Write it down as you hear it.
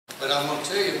But I'm going to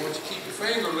tell you, I want you to keep your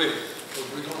finger ready, because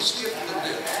we're going to skip a little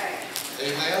bit.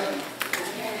 Amen?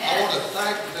 I want to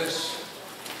thank this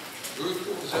group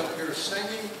that was up here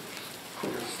singing,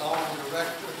 your song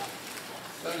director.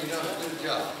 Well, you done a good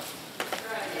job. If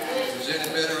it was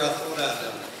any better, I thought I'd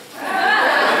done it.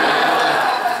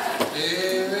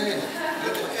 Amen.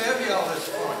 Good to have y'all this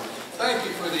morning. Thank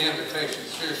you for the invitation.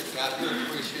 Seriously, I do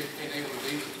appreciate being able to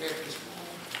be here this morning.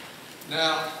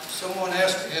 Now, someone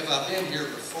asked me, have I been here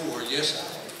before? Yes, I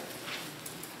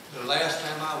have. The last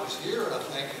time I was here, I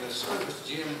think, in a service,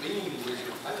 Jim Bean was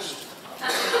your pastor.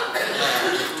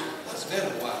 That's been a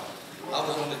while. I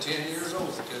was only 10 years old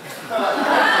at that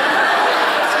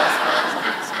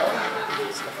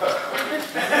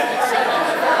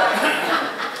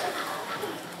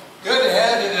Good to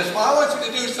have you this morning. I want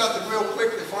you to do something real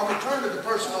quickly for me. Turn to the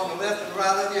person on the left and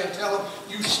right of you and tell them,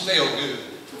 you smell good.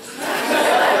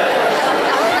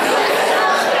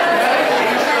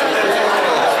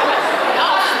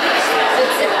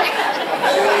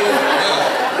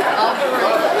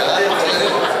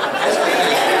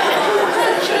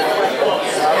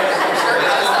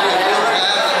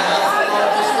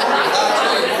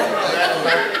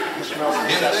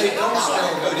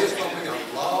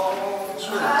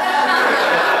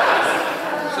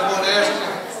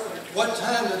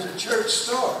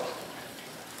 Start.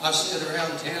 I said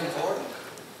around 10:40.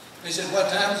 They said, what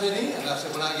time's it end? I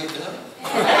said, when I get done.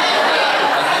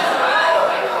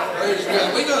 Praise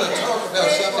God. We're going to talk about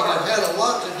something that had a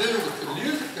lot to do with the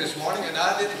music this morning, and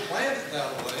I didn't plan it that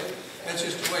way. That's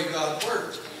just the way God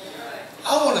works.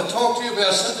 I want to talk to you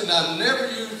about something I've never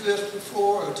used this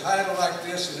before, a title like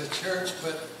this in a church,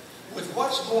 but with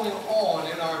what's going on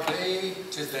in our day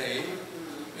today,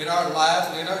 in our life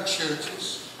and in our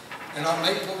churches, in our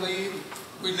make-believe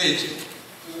religion,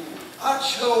 I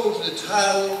chose the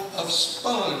title of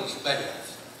Sponge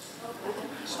Bath.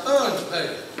 Sponge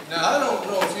Bath. Now, I don't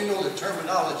know if you know the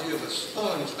terminology of a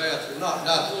sponge bath or not.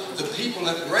 Now, the people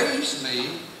that raised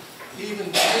me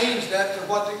even changed that to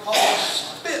what they call a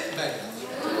spit bath.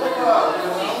 You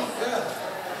know?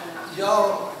 Yeah.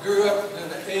 Y'all grew up in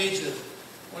the age of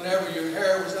whenever your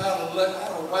hair was out of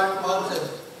whack, Mom said,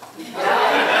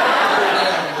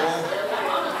 down, boy.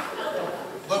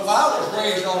 But while I was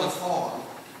raised on a farm,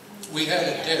 we had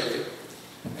a dairy,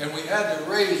 and we had to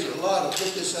raise a lot of,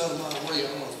 get this out of my way,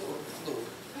 I'm going to throw it on the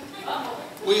floor.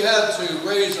 We had to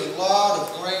raise a lot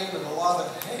of grain and a lot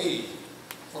of hay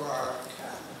for our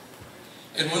cattle.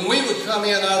 And when we would come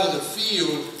in out of the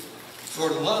field for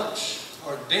lunch,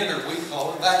 or dinner we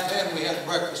called it, back then we had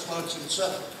breakfast, lunch, and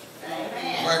supper.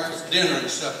 Amen. Breakfast, dinner, and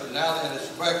supper. Now then it's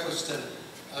breakfast and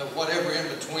whatever in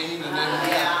between, and then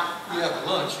we have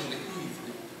lunch in the evening.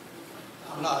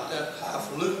 I'm not that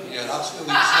highfalutin yet. I'll still eat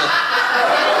supper.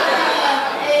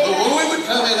 But when we would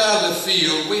come in out of the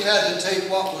field, we had to take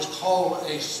what was called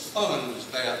a sponge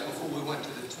bath before we went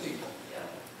to the table.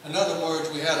 In other words,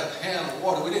 we had a pan of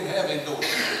water. We didn't have indoor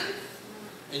water.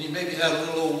 And you maybe had a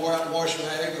little old wash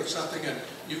rag or something, and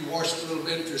you washed a little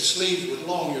bit. If your sleeves were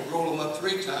long, you'd roll them up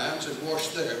 3 times and wash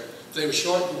there. If they were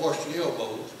short, you washed your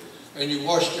elbows. And you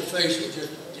washed your face,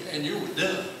 and you were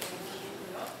done.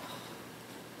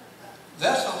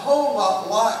 That's a whole lot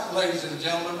like, ladies and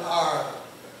gentlemen, our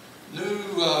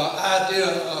new idea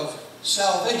of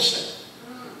salvation.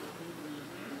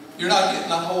 You're not getting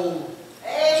the whole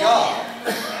job.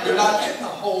 You're not getting the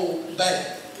whole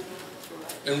bag.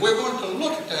 And we're going to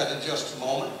look at that in just a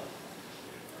moment.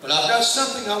 But I've got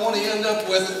something I want to end up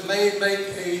with that may make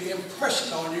an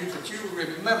impression on you, that you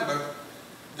remember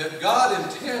that God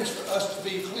intends for us to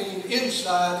be clean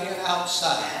inside and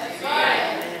outside.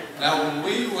 Now, when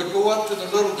we would go up to the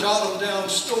little jotted-down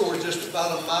store just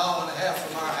about 1.5 miles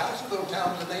from our house, a little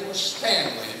town, the name was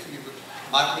Stanley, if you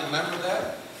might remember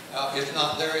that. It's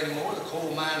not there anymore. The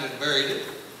coal mine had buried it.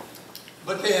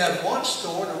 But they had one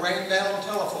store, the rain-down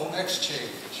telephone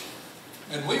exchange.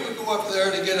 And we would go up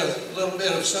there to get a little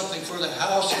bit of something for the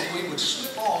house, and we would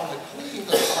slip on our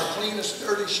cleanest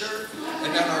dirty shirt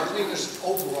and then our cleanest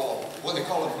overall, what they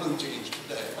call it blue jeans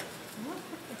today.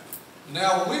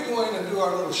 Now, when we go in and do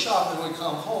our little shopping, we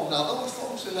come home. Now, those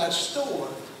folks in that store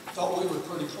thought we were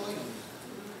pretty clean.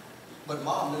 But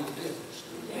Mom knew the difference.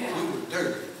 We were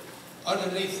dirty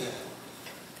underneath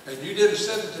that. And you didn't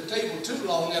sit at the table too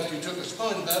long after you took a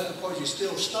sponge bath because you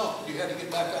still stunk. You had to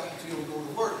get back out in the field and go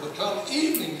to work. But come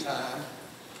evening time,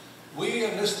 we,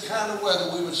 in this kind of weather,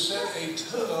 we would set a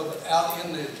tub out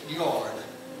in the yard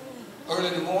early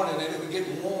in the morning, and it would get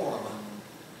warm.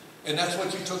 And that's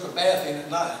what you took a bath in at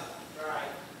night.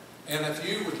 Right. And if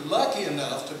you were lucky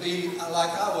enough to be like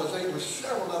I was, there were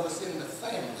several of us in the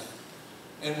family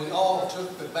and we all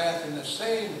took the bath in the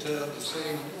same tub, the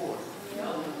same water.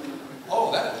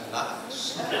 Oh, that was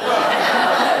nice.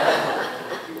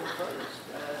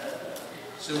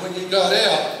 So when you got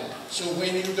out,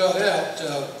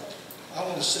 I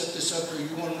want to set this up here.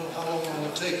 You want to know how long I'm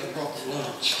going to take? I brought the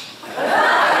lunch. I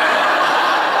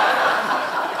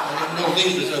didn't know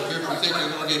these was up here. If you think you're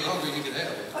going to get hungry, you can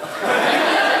have it.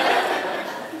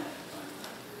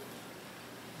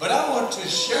 But I want to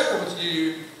share with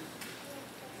you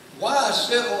why I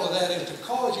said all of that is to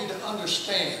cause you to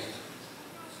understand.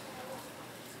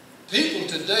 People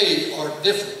today are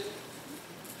different.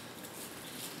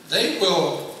 They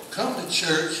will come to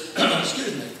church,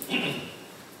 excuse me,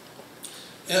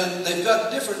 and they've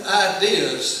got different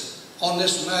ideas on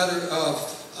this matter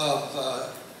of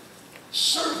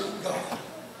serving God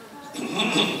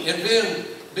and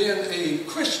being a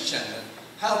Christian, and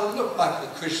how to look like a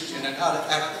Christian and how to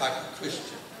act like a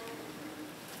Christian.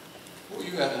 Well,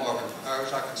 you have Marvin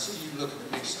Powers. I can see you looking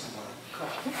at me somewhere.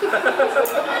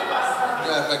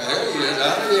 Guy back there, he is. I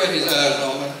know he had his eyes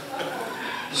on me.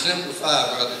 Simplify,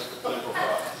 brother.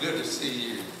 Good to see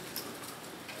you.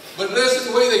 But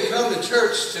listen, the way they come to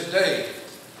church today,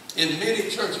 in many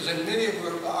churches, in many of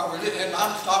our religion, and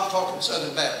I'm talking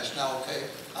Southern Baptist now, okay?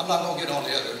 I'm not going to get on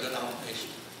the other denomination.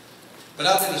 But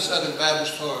I've been a Southern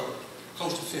Baptist for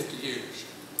close to 50 years.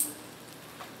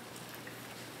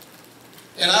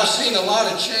 And I've seen a lot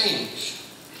of change.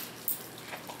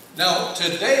 Now,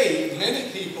 today, many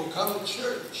people come to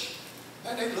church,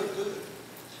 and they look good.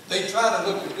 They try to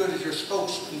look as good as your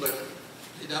spokesman, but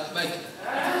they're not making it.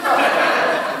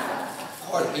 I've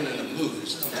already been in the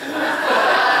movies.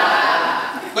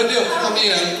 But they'll come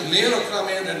in, men will come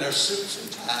in their suits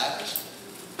and ties,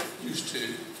 used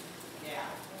to.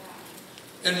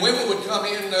 And women would come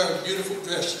in their beautiful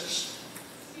dresses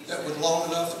that was long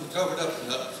enough and covered up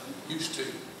enough, used to.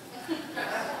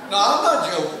 No, I'm not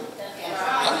joking.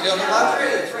 I'm telling my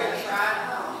friends.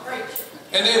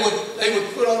 And they would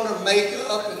put on their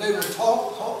makeup and they would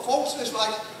talk. Folks, it's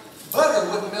like butter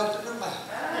wouldn't melt in their mouth.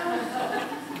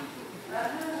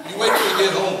 You wait till you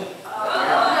get home.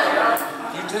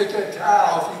 You take that tie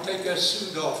off, you take that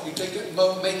suit off, you take that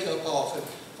makeup off, and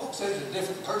folks, there's a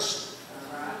different person.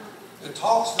 The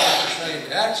talk's not the same,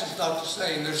 the action's not the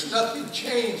same. There's nothing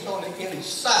changed on the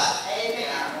inside.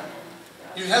 Amen.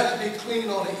 You have to be clean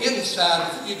on the inside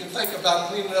before you can think about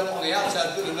cleaning up on the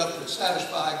outside good enough to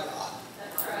satisfy God.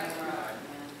 That's right.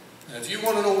 And if you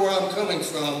want to know where I'm coming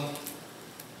from,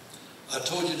 I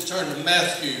told you to turn to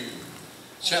Matthew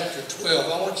chapter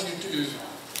 12. I want you to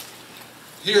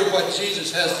hear what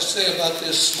Jesus has to say about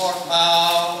this smart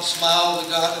smile we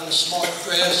got, and the smart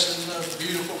dress and the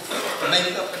beautiful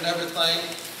makeup and everything.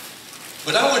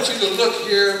 But I want you to look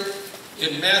here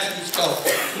in Matthew's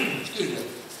gospel, excuse me,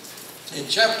 in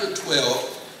chapter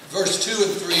 12, verse 2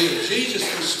 and 3, and Jesus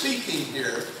was speaking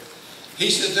here. He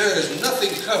said, there is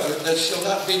nothing covered that shall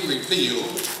not be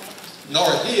revealed, nor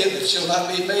hid that shall not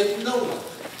be made known.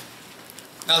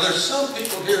 Now there's some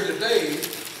people here today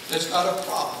that's got a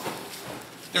problem.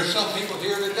 There's some people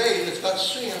here today that's got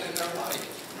sin in their life.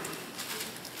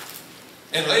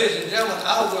 And ladies and gentlemen,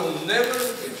 I will never,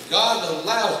 if God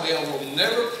allows me, I will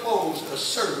never close a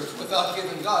service without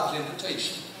giving God's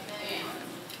invitation. Amen.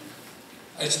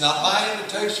 It's not my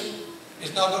invitation.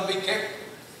 It's not going to be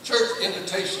church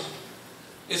invitation.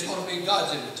 It's going to be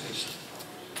God's invitation.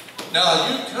 Now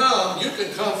you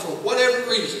can come for whatever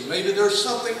reason. Maybe there's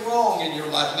something wrong in your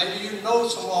life. Maybe you know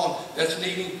someone that's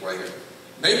needing prayer.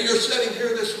 Maybe you're sitting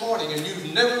here this morning and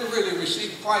you've never really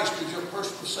received Christ as your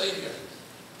personal Savior.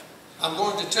 I'm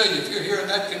going to tell you, if you're here in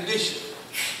that condition,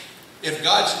 if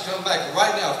God should come back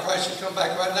right now, if Christ should come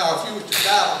back right now, if you were to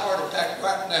die of a heart attack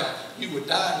right now, you would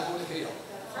die and go to hell.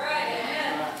 That's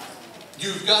right.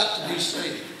 You've got to be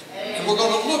saved. And we're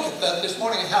going to look at that this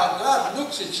morning, how God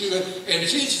looks at you. And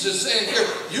Jesus is saying here,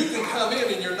 you can come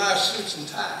in your nice suits and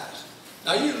ties.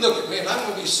 Now you look at me, and I'm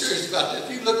going to be serious about this.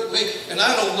 If you look at me, and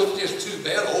I don't look just too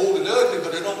bad, old and ugly,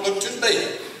 but I don't look too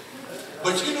bad.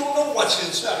 But you don't know what's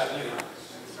inside me.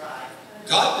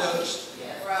 God does.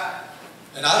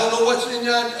 And I don't know what's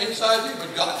inside you,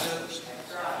 but God does.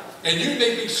 And you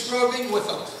may be struggling with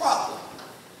a problem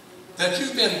that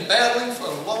you've been battling for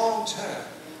a long time.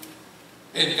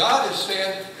 And God is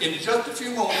saying, in just a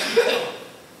few moments, you come.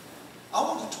 I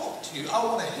want to talk to you. I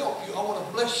want to help you. I want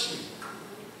to bless you.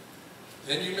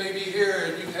 Then you may be here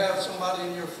and you have somebody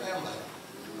in your family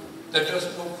that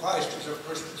doesn't know Christ as their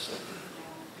personal Savior.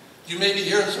 You may be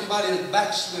hearing somebody that's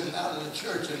backslidden out of the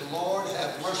church, and Lord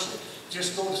have mercy.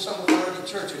 Just go to some of our other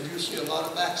church and you'll see a lot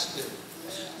of backslidden.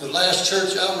 The last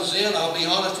church I was in, I'll be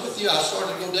honest with you, I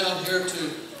started to go down here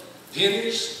to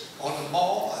Penny's on the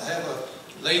mall. I have a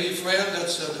lady friend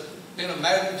that's been a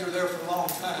manager there for a long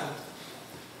time.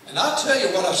 And I'll tell you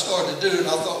what I started to do, and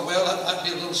I thought, well, I'd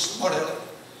be a little smart at it.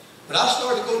 But I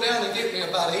started to go down and get me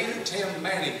about 8 or 10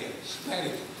 mannequins.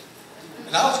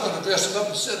 And I was going to dress them up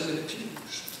and set them in the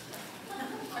pews.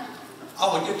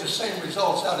 I would get the same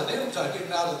results out of them as I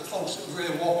get out of the folks that were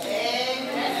really walking.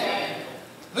 Amen.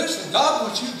 Listen, God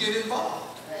wants you to get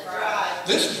involved. That's right.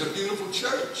 This is a beautiful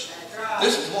church. That's right.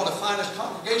 This is one of the finest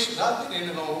congregations I've been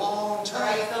in a long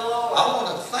time. Praise the Lord. I want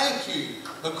to thank you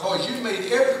because you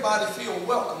made everybody feel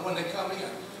welcome when they come in.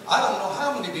 I don't know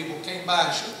how many people came by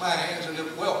and shook my hands and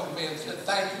welcomed me and said,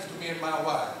 thank you for being my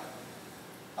wife.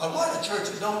 A lot of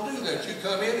churches don't do that. You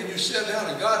come in and you sit down,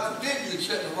 and God forbid you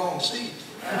sit in the wrong seat.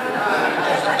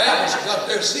 Because the Baptists have got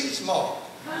their seats marked.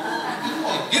 You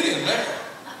want to get in there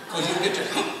because you get your...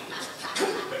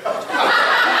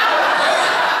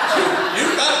 You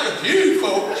got your pew,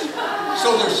 folks.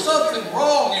 So there's something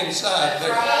wrong inside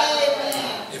there.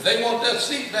 If they want that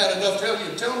seat bad enough, tell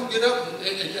them to get up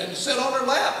and sit on their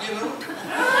lap, you know.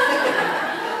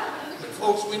 But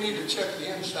folks, we need to check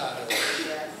the inside of it.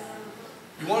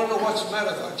 You want to know what's the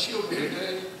matter with our children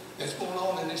today? That's going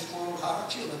on in this world, how our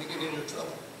children are getting into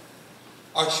trouble.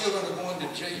 Our children are going to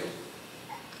jail.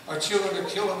 Our children are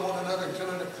killing one another and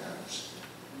killing their parents.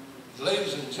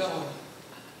 Ladies and gentlemen,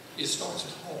 it starts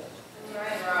at home.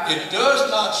 It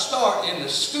does not start in the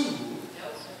school.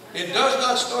 It does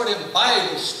not start in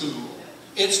Bible school.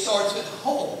 It starts at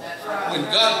home. When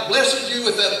God blesses you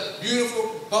with that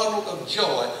beautiful bundle of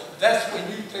joy, that's when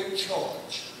you take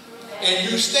charge. And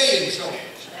you stay in charge.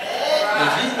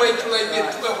 If you wait till they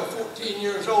get 12 or 14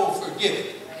 years old, forget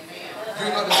it.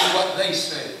 You're going to do what they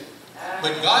say.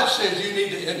 But God says you need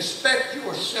to inspect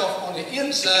yourself on the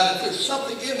inside. If there's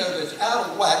something in there that's out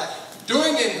of whack,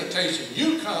 during invitation,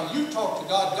 you come, you talk to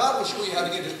God. God will show you how to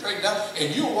get it straightened out,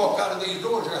 and you'll walk out of these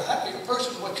doors a happier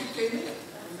person than what you came in.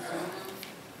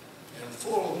 And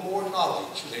full of more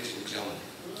knowledge, ladies and gentlemen.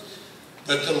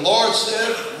 But the Lord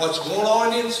said, what's going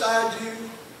on inside you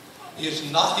is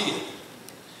not hid.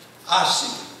 I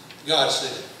see it, God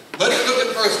said. But look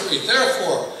at verse 3.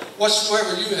 Therefore,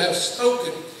 whatsoever you have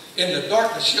spoken in the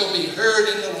darkness shall be heard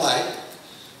in the light,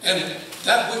 and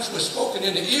that which was spoken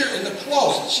in the ear in the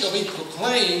closet shall be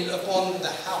proclaimed upon the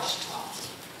housetop.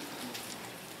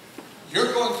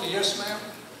 You're going to, yes ma'am?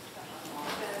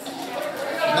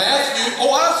 Matthew,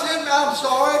 oh I said, I'm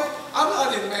sorry, I'm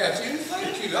not in Matthew,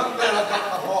 thank you. I'm glad I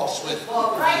got my boss with me.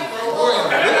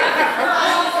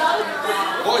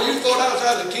 Boy, you thought I was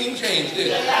out of King James,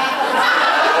 didn't you?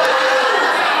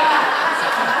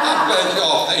 I'm glad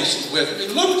y'all patient with me.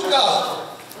 Luke's Gospel.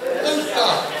 Luke's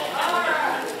Gospel.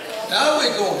 Now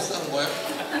we're going somewhere.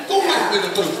 Go with me to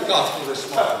Luke's Gospel this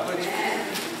morning, would you?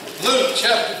 Luke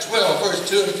chapter 12, verse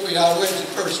 2 and 3. I read you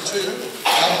verse 2.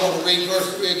 I'm going to read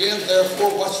verse 3 again.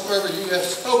 Therefore, whatsoever you have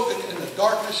spoken in the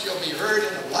darkness shall be heard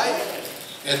in the light,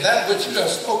 and that which you have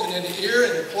spoken in the ear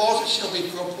in the closet shall be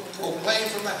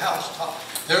proclaimed from the housetop.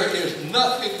 There is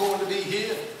nothing going to be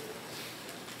hid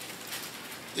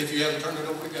if you haven't turned it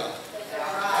over to God.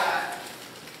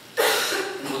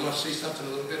 We're going to see something a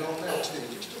little bit on that too in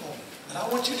just a moment. And I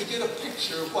want you to get a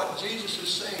picture of what Jesus is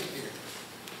saying here.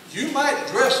 You might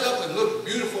dress up and look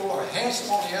beautiful or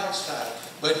handsome on the outside,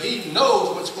 but He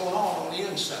knows what's going on the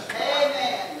inside.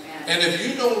 Amen. And if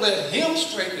you don't let Him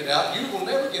straighten it out, you will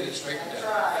never get it straightened out.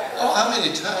 Oh, how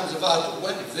many times have I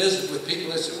went to visit with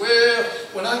people that say, well,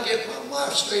 when I get my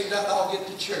life straightened out, I'll get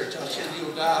to church. I said,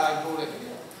 you'll die and go to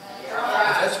hell.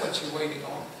 If that's what you're waiting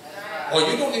on.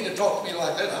 Well, you don't need to talk to me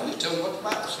like that. I'm just telling you what the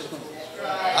Bible says.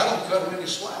 I don't cut them any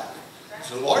slack.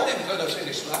 So the Lord didn't cut us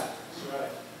any slack.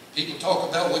 People talk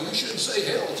about, well, you shouldn't say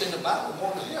hell. It's in the Bible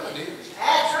more than hell it is.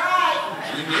 That's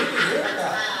right. You need to hear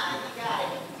about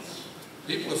it.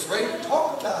 People are afraid to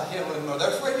talk about hell anymore. They're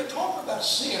afraid to talk about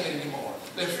sin anymore.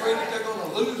 They're afraid that they're going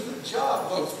to lose their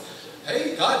job. Well,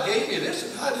 hey, God gave me this,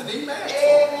 and how did He match for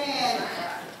it?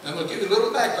 I'm going to give you a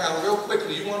little background real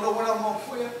quickly. You want to know when I'm going to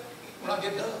quit? When I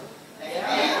get done.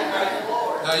 Amen.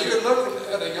 Now you're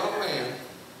looking at a young man.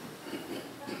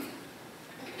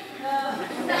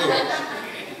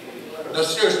 Now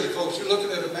seriously, folks, you're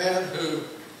looking at a man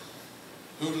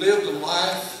who lived a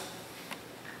life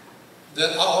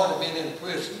that I ought to have been in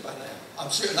prison by now. I'm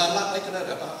serious. I'm not making that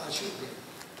up. I should be.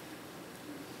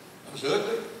 I was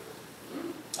ugly.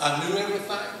 I knew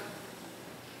everything.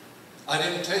 I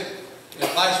didn't take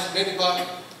advice from anybody.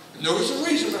 And there was a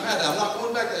reason behind it. I'm not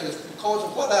going back there. It was because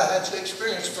of what I had to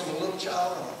experience from a little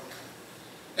child on.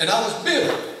 And I was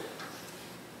bitter.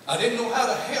 I didn't know how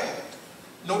to handle it.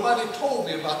 Nobody told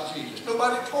me about Jesus.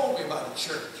 Nobody told me about the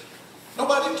church.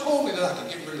 Nobody told me that I could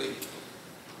get relief.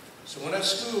 So when that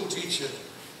school teacher,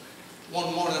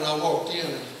 one morning I walked in,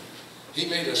 and he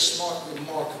made a smart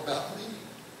remark about me.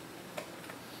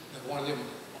 That one of them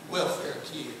welfare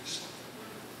kids.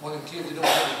 One of them kids that don't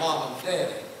have a mom and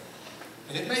daddy.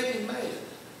 And it made me mad.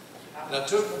 And I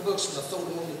took my books and I threw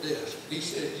them on the desk. He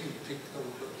said, you picked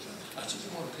those books up. I said,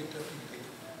 you want to pick up, you pick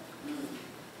them.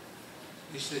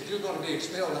 He said, you're going to be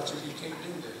expelled. I said, you can't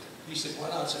do that. He said, why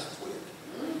not? I said, I quit.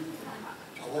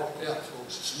 I walked out,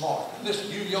 folks, smart. And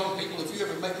listen, you young people, if you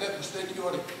ever make that mistake, you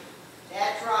ought to...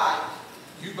 That's right.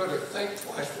 You better think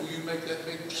twice before you make that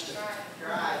big mistake.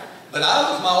 Right. But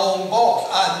I was my own boss.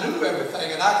 I knew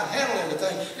everything, and I could handle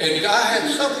everything. And I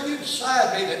had something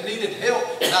inside me that needed help,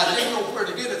 and I didn't know where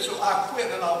to get it, so I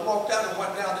quit, and I walked out and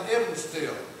went down to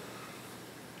Evansville.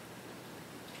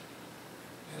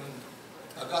 And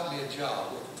I got me a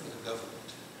job working for the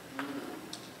government.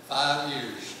 5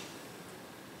 years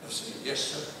of saying, yes,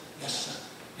 sir, yes, sir,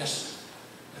 yes, sir,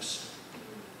 yes, sir.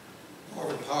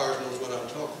 Marvin Powers knows what I'm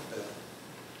talking about.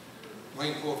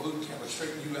 Marine Corps boot camp will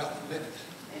straighten you out in a minute.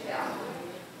 Yeah.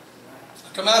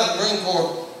 I come out of the Marine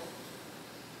Corps,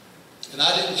 and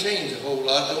I didn't change a whole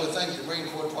lot. The only thing the Marine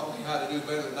Corps taught me how to do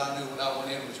better than I knew when I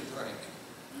went in was to drink.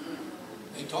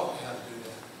 They taught me how to do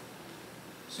that.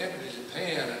 Simply as a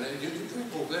pan, and you could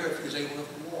drink over there if you was able enough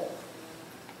to walk.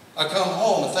 I come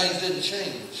home, and things didn't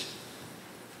change.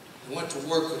 I went to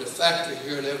work at a factory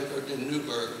here in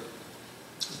Newburgh.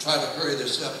 I'm trying to hurry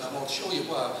this up, and I'm going to show you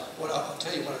why. I'll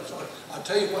tell you what I'll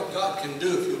tell you what God can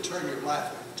do if you'll turn your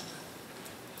life over to Him.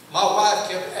 My wife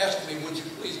kept asking me, would you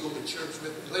please go to church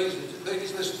with me?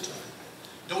 Ladies, listen to me.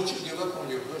 Don't you give up on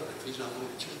your husband if he's not going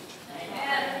to church.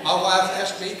 Amen. My wife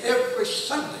asked me every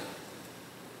Sunday,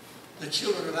 the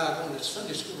children and I going to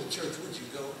Sunday school and church, would you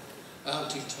go? I'm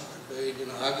too tired, babe. You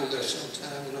know, I go there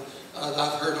sometime. You know,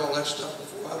 I've heard all that stuff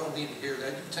before. I don't need to hear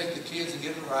that. You take the kids and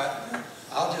get it right.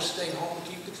 I'll just stay home and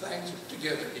keep the things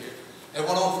together here. It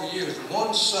went on for years.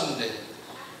 One Sunday,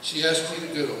 she asked me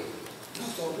to go. And I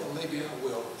thought, well, maybe I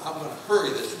will. I'm going to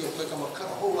hurry this real quick. I'm going to cut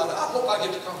a whole lot of... I hope I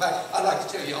get to come back. I'd like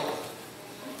to tell you all of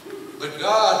it. But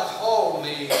God called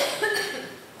me.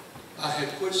 I had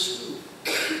quit school.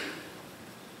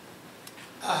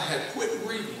 I had quit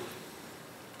reading.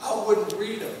 I wouldn't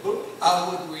read a book. I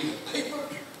wouldn't read a paper.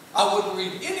 I wouldn't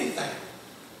read anything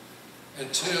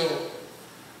until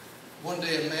one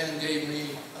day a man gave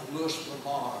me a Lewis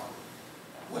Lamar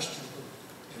Western book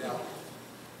in Alabama.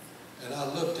 And I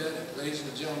looked at it, ladies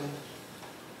and gentlemen.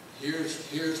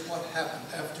 Here's what happened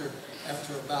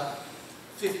after about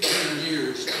 15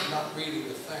 years of not reading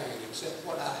a thing except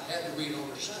what I had to read on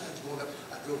the signs going up.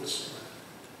 I drove to seminary.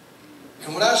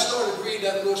 And when I started reading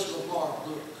that Lewis Lamar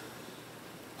book,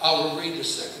 I will read the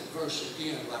second verse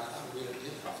again like I read it.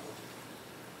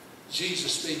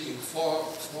 Jesus speaking, for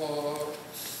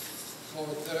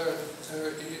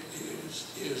there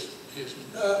is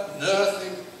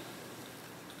nothing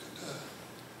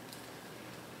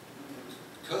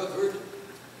covered.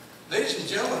 Ladies and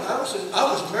gentlemen, I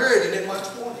was married and in my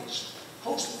 20s,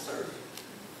 close to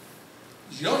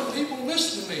 30. Young people,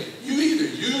 listen to me. You either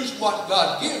use what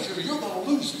God gives you or you're going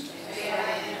to lose it.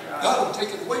 God will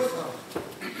take it away from you.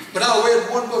 But I read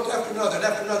one book after another and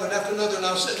after another and after another, and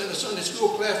I was sitting in a Sunday school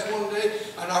class one day,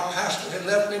 and our pastor had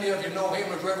left. Many of you know him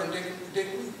as Reverend Dick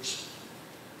Roots.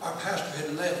 Our pastor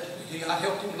had left. I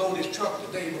helped him load his truck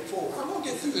the day before. I'm going to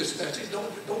get through this fast. He said,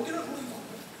 don't get up and leave on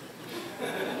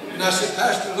me. And I said,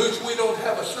 Pastor Lutz, we don't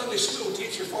have a Sunday school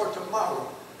teacher for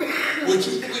tomorrow. Would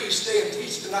you please stay and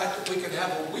teach tonight that we can have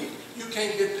a week? You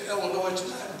can't get to Illinois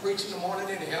tonight and preach in the morning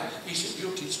anyhow. He said,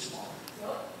 you'll teach tomorrow.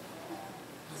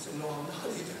 I said, no, I'm not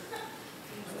either.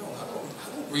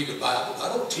 I don't read the Bible. I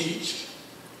don't teach.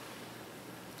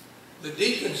 The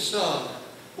deacon's son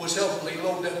was helping me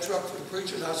load that truck for the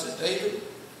preacher, and I said, David,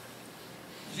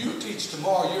 you teach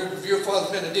tomorrow. Your father's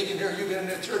been a deacon here. You've been in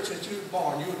that church since you were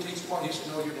born. You'll teach tomorrow. He said,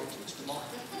 no, you don't teach tomorrow.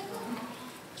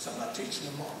 I said, I'm not teaching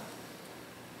tomorrow.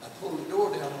 I pulled the door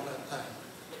down on that thing.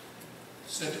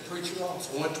 Sent the preacher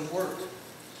off. I went to work.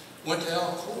 Went to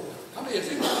Alcoa. How many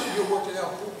of you worked at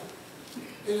Alcoa?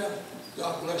 Yeah,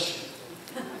 God bless you.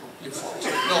 No,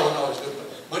 it's good.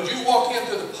 But you walk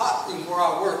into the pot room where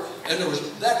I work, and there was,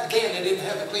 that then they didn't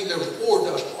have it clean, there was ore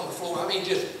dust on the floor. I mean,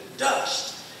 just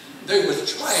dust. There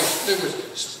was trash. There was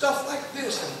stuff like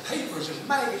this, and papers and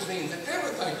magazines and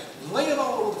everything laying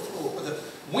all over the floor with the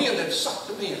wind that sucked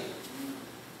them in.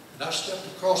 And I stepped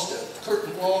across that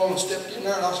curtain wall and stepped in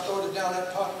there, and I started down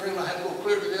that pot room. I had to go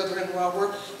clear to the other end where I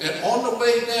worked. And on the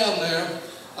way down there,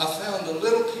 I found a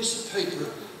little piece of paper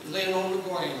laying on the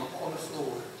ground on the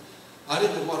floor. I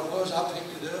didn't know what it was. I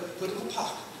picked it up, put it in my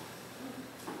pocket.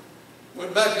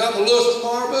 Went back, got my Lewis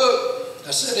Lamar book.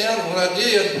 I sat down, and when I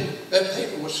did, that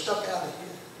paper was stuck out of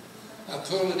here. I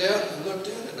pulled it out, and I looked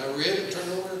at it, and I read it,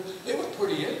 turned it over. It was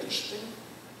pretty interesting.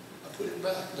 I put it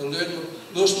back. The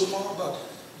Lewis Lamar book.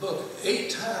 8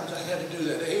 times I had to do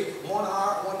that.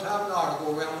 1 time an hour to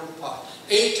go around the pot.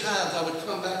 8 times I would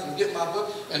come back and get my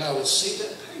book, and I would see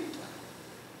that paper.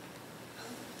 I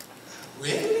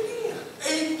read it again.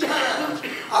 8 times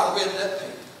I read that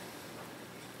paper.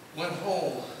 Went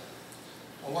home.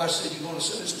 My wife said, "You going to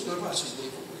Sunday school?" I said,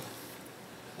 "Leave it will."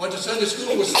 Went to Sunday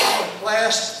school with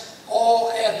class,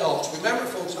 all adults. Remember,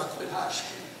 folks, I quit high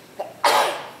school.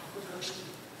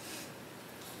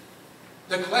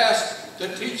 The class, the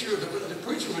teacher, the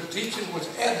preacher was teaching was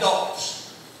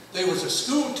adults. There was a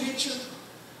school teacher.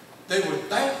 They were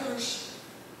bankers,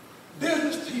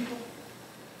 business people.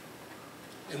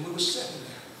 And we were sitting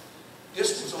there.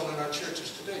 This was on in our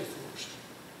churches today, folks.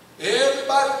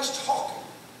 Everybody was talking.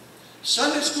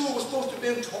 Sunday school was supposed to have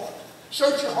been taught.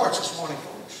 Search your hearts this morning,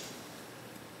 folks.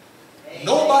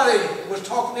 Nobody was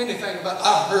talking anything about,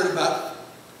 I heard about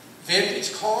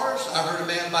vintage cars. I heard a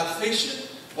man about fishing,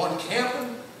 one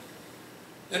camping.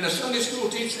 Then the Sunday school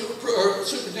teacher or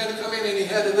superintendent come in and he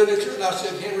had the literature, and I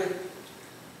said, "Henry,"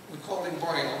 we called him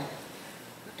Brown.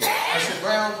 I said,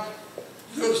 "Brown,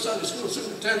 you're the Sunday school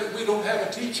superintendent. We don't have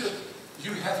a teacher.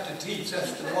 You have to teach.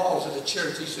 That's the laws of the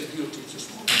church." He said, "You'll teach us."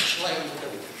 Slammed it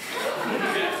over.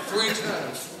 3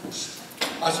 times, folks.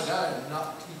 I said, "I am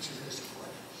not teaching this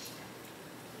class."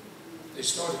 They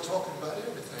started talking about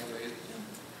everything they had done.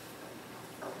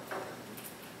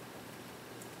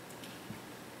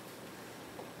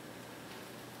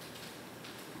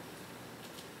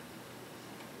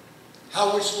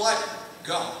 How it's like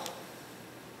God.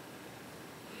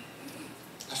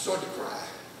 I started to cry.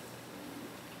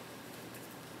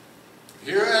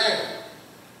 Here I am.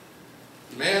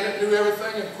 Man that knew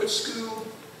everything and quit school.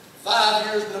 5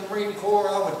 years in the Marine Corps.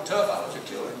 I was tough. I was a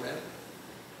killer, man.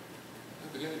 I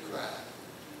began to cry.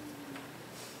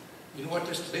 You know what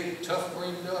this big, tough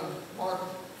Marine done, Martin?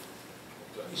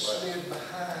 He slid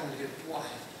behind his wife.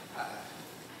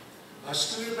 I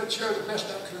scooted my chair the best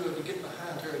I could to get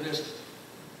behind her, and this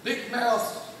big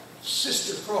mouth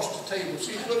sister across the table,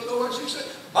 she looked over and she said,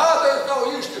 "Bob, there's no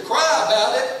use to cry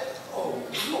about it." Oh,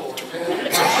 Lord,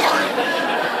 man.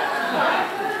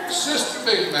 Sister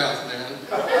Big Mouth, man.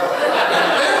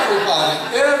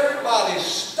 And everybody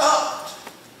stopped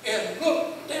and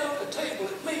looked down the table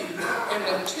at me, and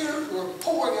the tears were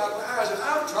pouring out of my eyes, and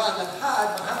I'm trying to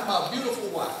hide behind my beautiful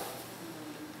wife.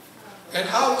 And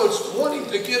I was wanting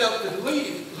to get up and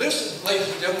leave. Listen, ladies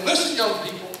and gentlemen, listen, young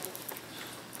people.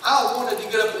 I wanted to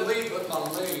get up and leave, but my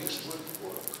legs wouldn't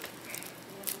work.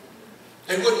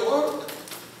 They wouldn't work.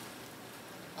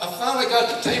 I finally got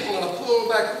the table and I pulled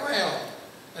back around,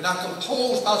 and I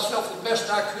composed myself the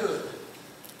best I could.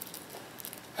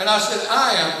 And I said,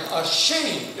 "I am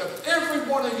ashamed of every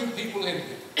one of you people in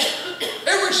here.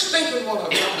 Every stinking one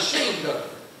of you, I'm ashamed of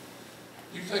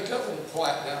you." You think that won't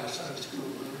quiet down the Sunday school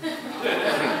room?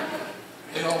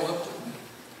 They all looked at me.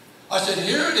 I said,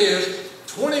 "Here it is,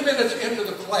 20 minutes into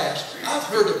the class. I've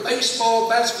heard of baseball,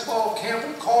 basketball,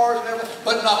 camping, cars, and everything,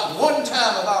 but not one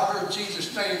time have I heard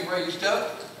Jesus' name raised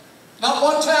up. Not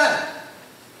one time.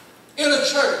 In a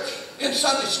church, in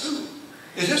Sunday school.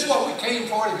 Is this what we came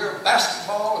for, to hear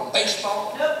basketball and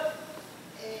baseball?" Nope.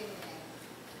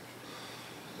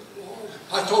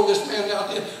 I told this man out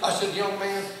there, I said, "Young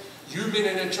man, you've been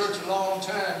in the church a long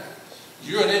time.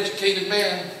 You're an educated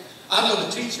man. I'm going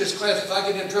to teach this class. If I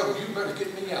get in trouble, you better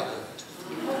get me out of it."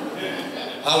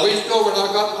 I reached over and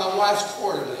I got my wife's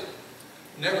quarterly.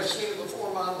 Never seen it before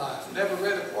in my life. Never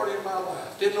read a quarterly in my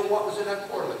life. Didn't know what was in that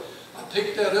quarterly. I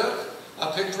picked that up.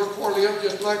 I picked her quarterly up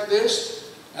just like this.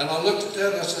 And I looked at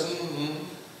that and I said, And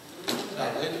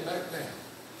I laid it back down.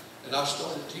 And I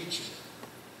started teaching.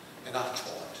 And I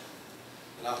taught.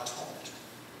 And I taught.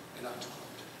 And I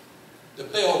taught. The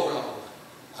bell rung.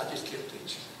 I just kept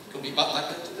teaching. It's going to be about like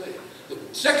that today. The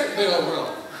second bell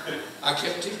rung. I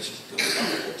kept teaching. It's going to be about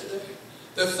like that today.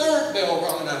 The third bell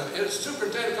rung, and the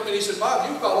superintendent come in. He said, "Bob,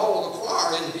 you've got all of the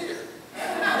choir in here.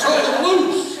 Turn them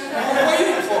loose. We're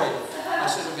waiting for you." I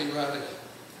said, "It'll be right there."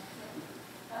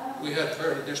 We had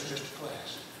prayer to dismiss the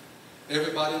class.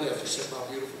 Everybody left except my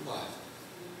beautiful wife.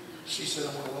 She said, "I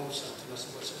want to know something." I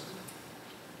said, "What's that?"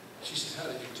 She said, "How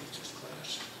did you teach this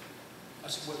class?" I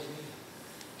said, "What do you mean?"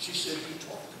 She said, "You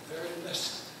taught the very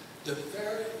lesson. The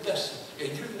very lesson.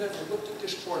 And you never looked at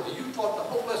this quarterly. You taught the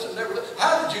whole lesson, never looked.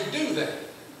 How did you do that?"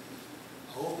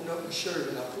 I opened up my shirt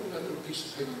and I pulled that little piece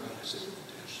of paper out. I said, "Look at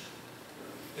this.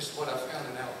 This is what I found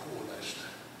in Alcoa last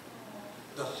night.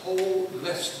 The whole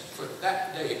lesson for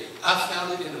that day. I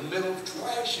found it in the middle of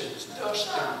trash and dust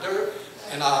and dirt.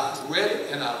 And I read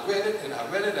it, and I read it, and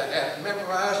I read it. I had it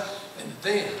memorized. And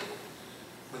then,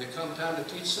 when it come time to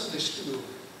teach Sunday school,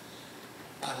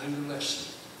 I knew the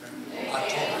lesson. I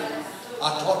taught it.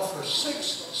 I taught for 6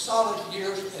 solid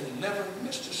years and never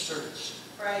missed a service.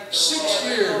 6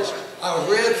 years I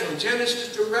read from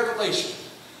Genesis to Revelation,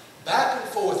 back and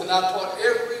forth, and I taught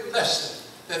every lesson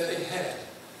that they had.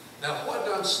 Now, what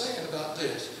I'm saying about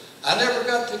this, I never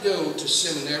got to go to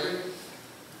seminary.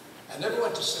 I never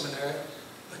went to seminary,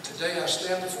 but today I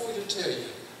stand before you to tell you,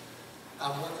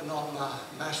 I'm working on my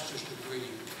master's degree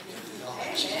in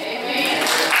theology. Amen.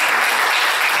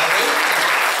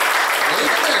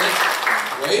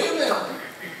 Now, wait a minute.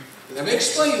 Let me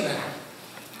explain that.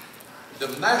 The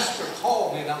master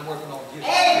called me and I'm working on his.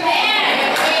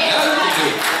 Amen. Now you do.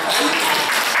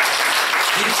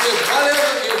 He said, whatever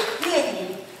is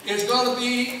hidden is going to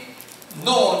be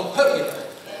known publicly.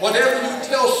 Whatever you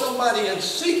tell somebody in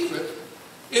secret,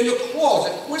 in the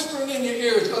closet, whispering in your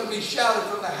ear, is going to be shouted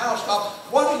from the housetop.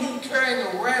 What are you carrying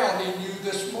around in you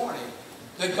this morning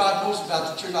that God knows about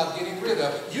that you're not getting rid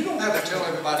of? You don't have to tell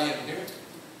everybody in here.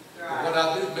 But what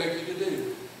I do beg you to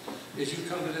do is you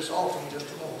come to this altar in just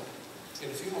a moment. In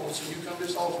a few moments, and you come to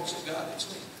this altar and say, God, it's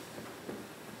me.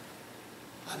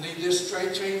 I need this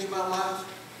straight change in my life.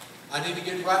 I need to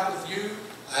get right with you.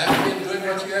 I haven't been doing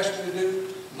what you asked me to do.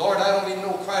 Lord, I don't even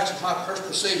know Christ is my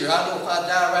personal Savior. I know if I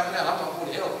die right now, I'm not going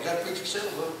to hell. You got to preach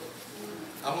yourself, look.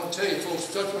 I'm going to tell you,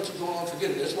 folks, touch what you're going on, forget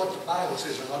it. That's what the Bible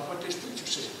says, and not what this preacher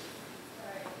said.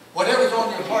 Whatever's on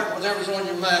your heart, whatever's on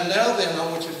your mind. Now then, I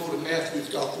want you to go to Matthew's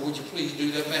Gospel. Would you please do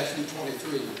that? Matthew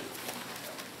 23.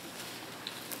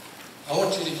 I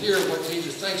want you to hear what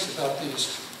Jesus thinks about these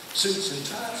suits and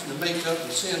ties and the makeup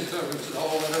and sin coverings and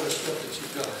all that other stuff that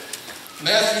you've got.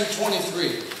 Matthew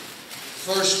 23,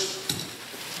 first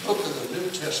book of the New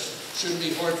Testament. Shouldn't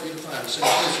be hard for you to find. Same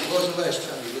place it was the last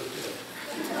time you looked at it.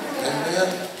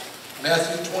 Amen.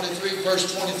 Matthew 23, verse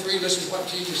 23, listen to what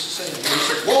Jesus is saying. He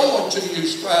said, woe unto you,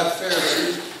 scribes,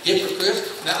 Pharisees,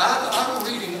 hypocrites. Now, I'm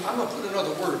going to put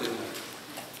another word in there.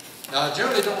 Now, I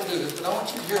generally don't do this, but I want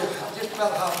you to hear just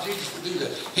about how Jesus would do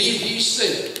that. He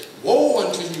said, woe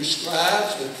unto you,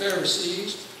 scribes and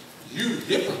Pharisees, you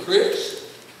hypocrites.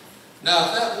 Now,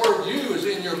 if that word you is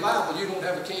in your Bible, you don't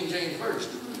have a King James Version.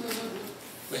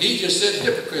 But he just said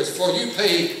hypocrites, for you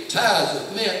pay tithes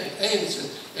of mint and ants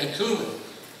and cumin,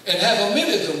 and have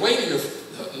omitted the weightier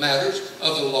matters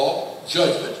of the law,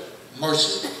 judgment,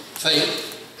 mercy,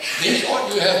 faith. These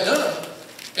ought you have done,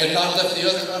 and not left the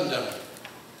other undone.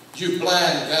 You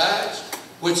blind guides,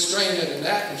 which strain at an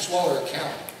act and swallow a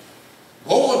camel.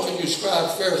 Woe unto you,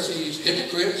 scribes, Pharisees,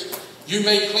 hypocrites! You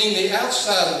may clean the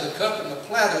outside of the cup and the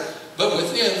platter, but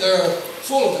within they are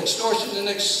full of extortion and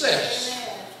excess.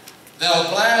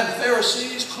 Thou blind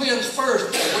Pharisees, cleanse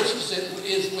first that which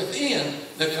is within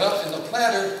the cup and the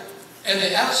platter, and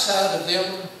the outside of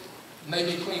them may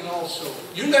be clean also.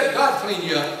 You let God clean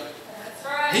you up. That's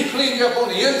right. He cleaned you up on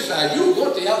the inside. You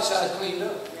want the outside cleaned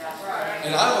up. That's right.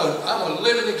 And I'm a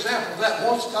living example of that.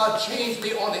 Once God changed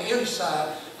me on the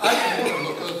inside, I didn't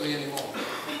want to look ugly anymore.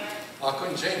 I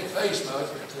couldn't change the face much,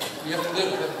 but you have to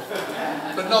live with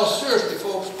it. But no, seriously,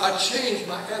 folks, I changed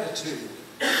my attitude.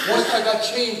 Once I got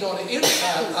changed on the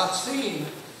inside, I've seen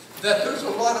that there's a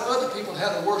lot of other people that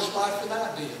had a worse life than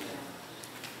I did.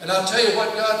 And I'll tell you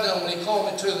what God done when He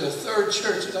called me to the third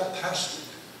church that I pastored.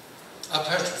 I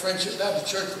pastored Friendship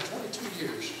Baptist Church for 22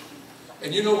 years.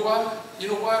 And you know why? You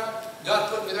know why? God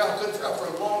put me there. I couldn't figure out for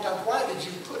a long time. Why did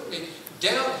you put me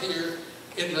down here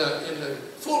in the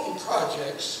Fulton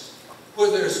projects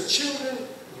where there's children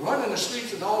running the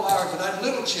streets at all hours, and I had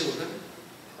little children.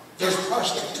 There's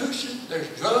prostitution, there's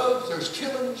drugs, there's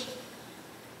killings.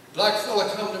 Black fella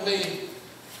come to me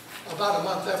about a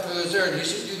month after I was there, and he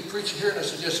said, "You the preacher here?" And I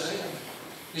said, "Yes, I am."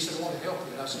 He said, "I want to help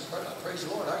you." And I said, "Praise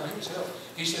the Lord, I use help."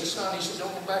 He said, "Son," he said,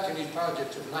 "don't go back in these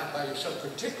projects tonight by yourself.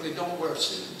 Particularly don't wear a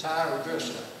suit and tie or dress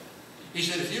up." He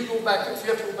said, if you have to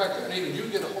go back there and even you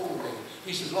get a hold of me.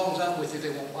 He said, as long as I'm with you,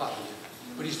 they won't bother you.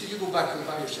 But he said, you go back there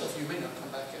by yourself, you may not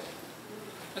come back in.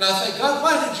 And I think, God,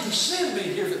 why did you send me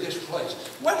here to this place?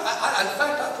 What? In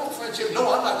fact, I told Friendship,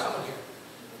 no, I'm not coming here.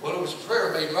 Well, it was a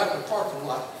prayer made right in the parking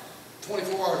lot.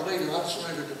 24 hours later, I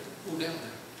surrendered to go down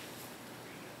there.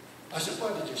 I said,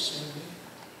 why did you send me?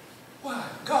 Why?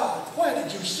 God, why did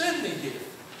you send me here?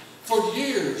 For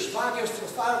years, I guess for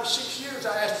 5 or 6 years,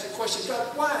 I asked the question,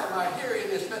 God, why am I here in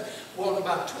this mess? Well,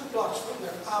 about 2 blocks from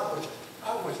there,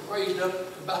 I was raised up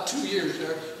about 2 years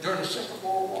there during the Second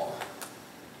World War.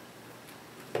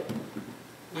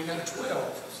 We had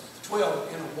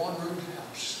 12 in a one-room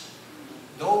house.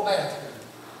 No bathroom.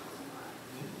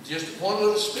 Just one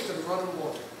little spigot of running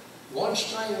water. one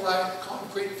string light,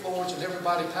 concrete floors, and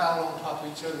everybody piled on top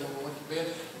of each other when we went to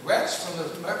bed. Rats from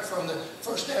the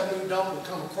First Avenue dump would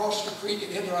come across the creek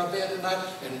and into our bed at night,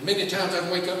 and many times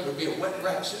I'd wake up and there'd be a wet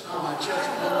rat sitting on my chest.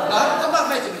 I'm not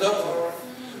making it up for them.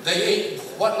 They ate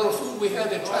what little food we had.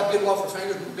 They tried to get it off their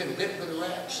fingers. We've been bitten by the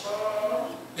rats.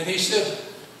 And he said,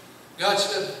 God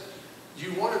said,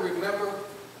 you want to remember,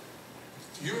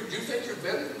 you think you're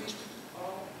better than these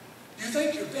people? You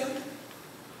think you're better?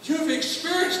 You've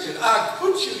experienced it. I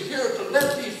put you here to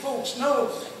let these folks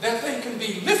know that they can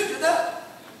be lifted up.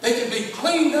 They can be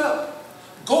cleaned up.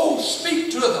 Go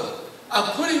speak to them.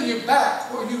 I'm putting you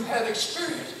back where you've had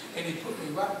experience. And he put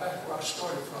me right back where I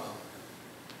started from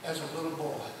as a little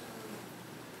boy.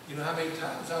 You know how many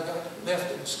times I got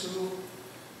left in school?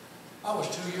 I was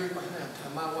 2 years behind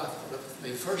time. My wife put up with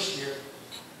me. First year,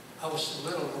 I was so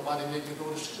little, nobody made me go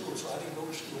to school, so I didn't go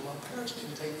to school. My parents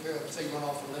didn't take care of us. They went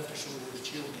off and left us when we were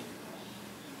children.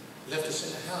 Left us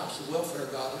in the house. The welfare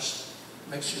got us.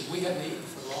 Make sure we hadn't eaten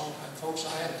for a long time. Folks,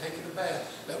 I hadn't taken a bath.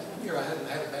 That 1 year I hadn't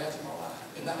had a bath in my life.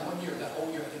 In that 1 year, that whole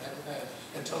year I didn't have a bath.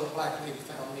 Until a black lady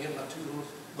found me and my 2 little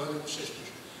brothers and sisters.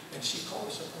 And she called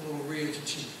us up on a little ridge and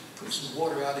she put some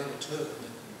water out in the tub.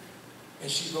 And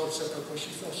she brought us up there because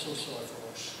she felt so sorry for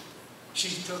us.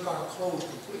 She took our clothes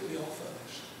completely off of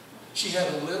us. She had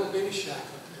a little bitty shack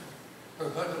up there.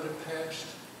 Her husband had passed.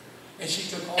 And she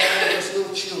took all of us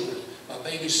little children, my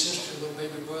baby sister, little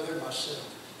baby brother, myself,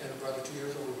 and a brother 2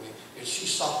 years older than me. And she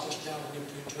socked us down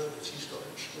into a tub and she started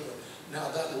scrubbing. Now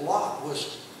that lot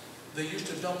was, they used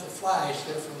to dump the flies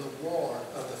there from the war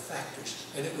of the factories.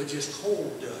 And it was just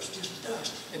coal dust, just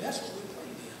dust. And that's what we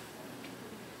played in.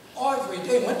 Every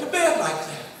day, went to bed like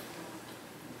that.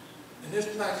 And this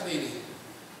black lady,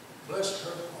 bless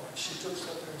her heart, she took us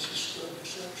up there and she scrubbed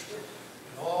us up.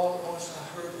 And all at once I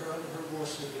heard her under her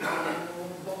voice say,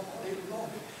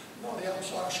 Lordy, I'm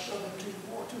sorry, I scrubbed them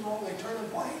too long, they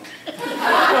turned white. She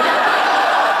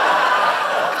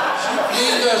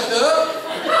cleaned us up,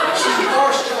 she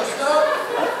washed us up.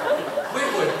 We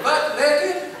were butt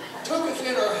naked, took us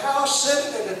in her house, set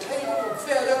it at a table and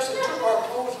fed us and took our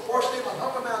clothes and washed them and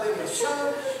hung them out in the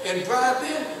sun and dried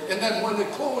them. And then when the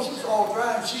clothes was all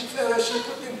dry and she fed us, she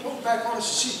put them clothes back on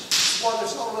us. She swatted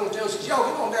us on a little tail. She said, y'all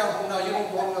get on down home now. You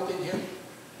don't want up in here.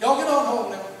 Y'all get on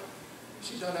home now.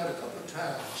 She's done that a couple of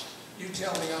times. You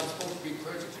tell me I'm supposed to be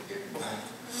present to get back.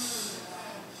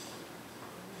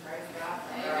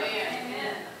 Amen.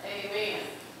 Amen. Amen.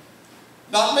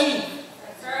 Not me.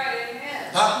 That's right.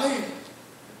 Amen. Not me.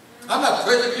 I'm not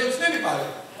prejudiced against anybody.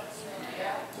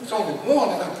 There's only one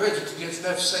that I'm prejudiced against, and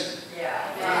that's Satan.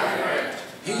 Yeah.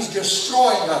 He's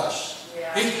destroying us.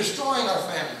 Yeah. He's destroying our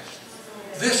families.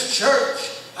 This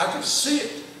church, I can see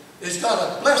it. It's got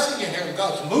a blessing in here, and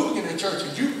God's moving in the church.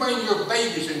 And you bring your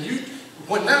babies, and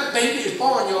when that baby is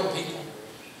born, young people,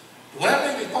 when that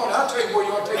baby is born, I'll tell you where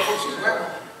you ought to take it to grandma.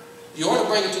 You ought to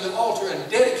bring it to the altar and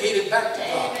dedicate it back to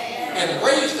God. And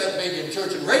raise that baby in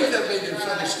church and raise that baby in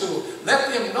Sunday school.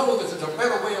 Let them know that there's a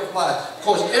better way of life.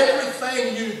 Because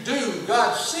everything you do,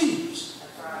 God sees.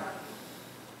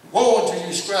 Woe unto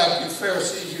you, scribes, you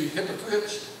Pharisees, you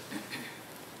hypocrites.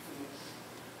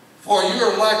 For you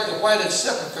are like the whited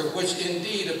sepulchre, which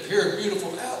indeed appear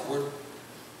beautiful outward,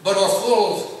 but are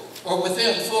full of, or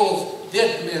within full of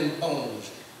dead men's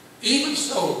bones. Even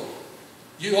so,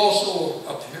 you also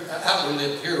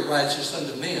outwardly appear righteous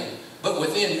unto men, but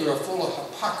within you are full of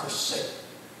hypocrisy.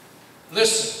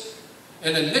 Listen,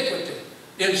 and iniquity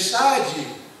inside you.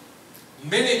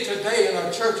 Many today in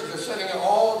our churches are sitting there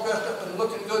all dressed up and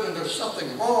looking good, and there's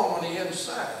something wrong on the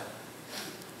inside.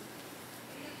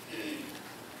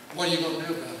 What are you going to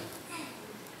do about it?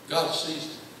 God sees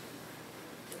it.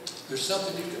 There's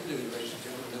something you can do, ladies and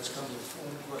gentlemen, that's come to the form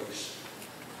of grace.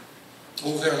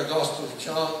 Over there in the Gospel of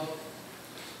John,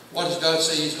 what does God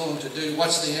say He's going to do?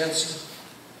 What's the answer?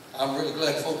 I'm really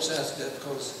glad folks asked that,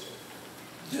 because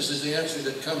this is the answer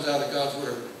that comes out of God's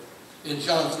Word. In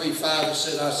John 3:5 it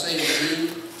said, I say to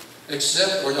you,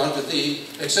 except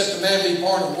a man be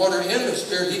born of water and of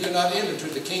Spirit, he cannot enter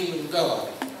to the kingdom of God.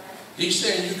 He's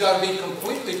saying you've got to be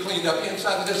completely cleaned up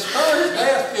inside. This first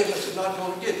bath business is not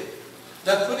going to get it.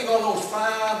 That putting on those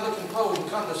fine-looking clothes and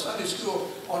coming to Sunday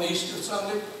school on Easter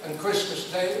Sunday and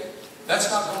Christmas Day, that's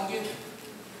not going to get it.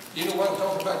 You know what I'm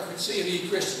talking about? See and eat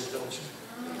Christmas, don't you?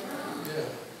 Yeah.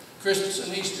 Christmas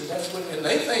and Easter, that's when, and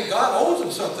they think God owes them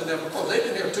something there because they've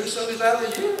been here 2 Sundays out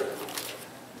of the year.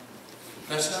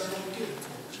 That's not going to get it,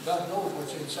 folks. God knows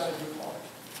what's inside your heart.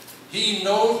 He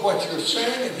knows what you're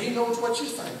saying and He knows what you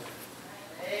think.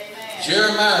 Amen.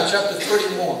 Jeremiah chapter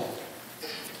 31.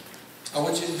 I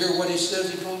want you to hear what He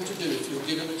says He's going to do if you'll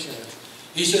give Him a chance.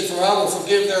 He said, for I will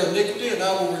forgive their iniquity and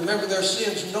I will remember their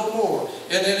sins no more.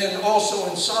 And then also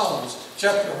in Psalms,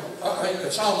 Psalm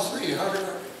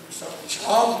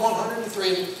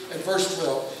 103 and verse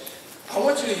 12. I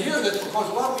want you to hear this because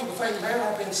a lot of people think, man,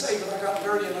 I've been saved, but I got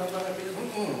dirty and I'm going to be,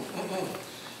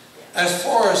 As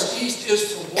far as east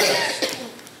is from west,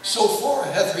 so far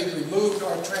hath he removed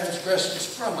our transgressions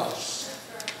from us.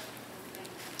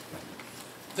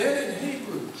 Then in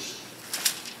Hebrews,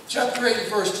 chapter 8,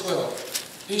 verse 12,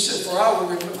 he said, for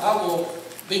I will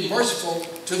be merciful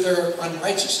to their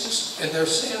unrighteousness and their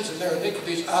sins and their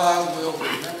iniquities I will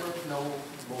remember no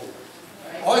more.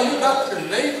 Oh, you got your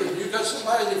neighbor, you got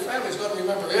somebody in your family who's going to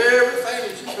remember everything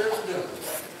that you've ever done.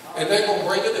 And they're going to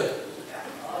bring it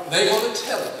up. They're going to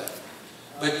tell it up.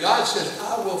 But God says,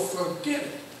 I will forgive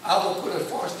it. I will put it as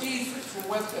far as east from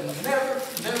west and never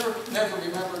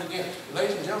remember it again.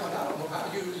 Ladies and gentlemen, I don't know how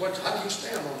you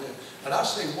stand on this. But I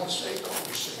say once saved,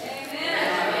 always saved.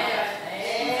 Amen.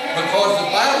 Because the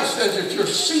Bible says that you're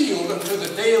sealed until the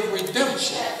day of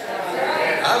redemption.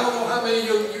 I don't know how many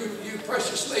of you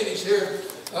precious ladies here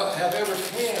have ever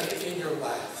canned in your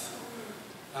life.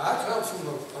 Now, I come from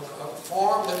a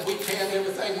farm that we canned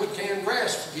everything. We canned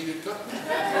grass to get it cut.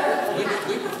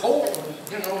 We were poor,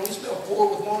 we still poor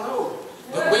with one hoe.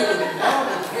 But Mom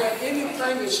would can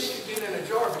anything that she could get in a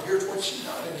jar. But here's what she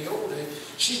done in the old days.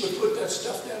 She would put that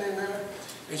stuff down in there,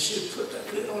 and she'd put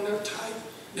that lid on there tight.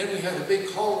 Then we had a big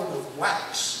cauldron of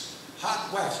wax,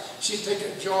 hot wax. She'd take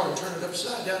that jar and turn it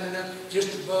upside down in there,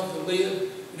 just above the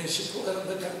lid. And then she'd pull that up,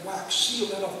 let that wax seal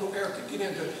that off, no air could get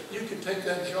into it. You could take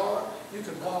that jar, you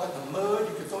could boil it in the mud,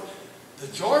 you could throw it. The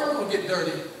jar is going to get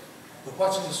dirty, but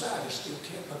what's inside is still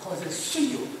kept because it's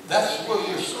sealed. That's where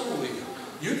your soul is.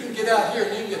 You can get out here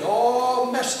and you can get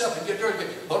all messed up and get dirty,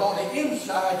 but on the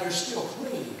inside you're still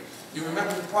clean. You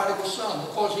remember the prodigal son,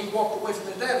 because he walked away from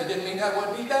his daddy, didn't mean that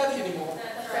wasn't his daddy anymore.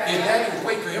 His daddy was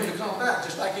waiting for him to come back,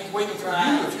 just like he's waiting for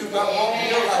you if you've got wrong in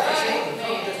your life. That's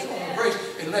one of the throne of grace,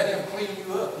 and let him clean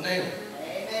you up now.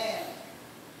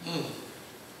 Amen.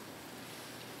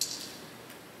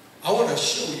 I want to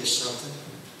show you something,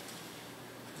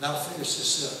 and I'll finish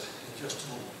this up in just a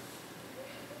moment.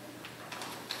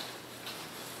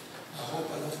 I hope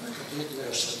I don't make a big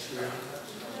mess up here,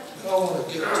 but I want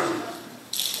to get to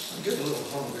I'm getting a little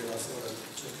hungry, and I thought I'd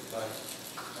take a bite.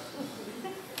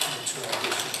 Let me try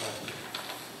this one.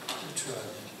 Let me try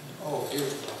it. Oh,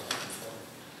 here's what I'm looking for.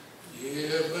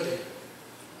 Yeah, buddy.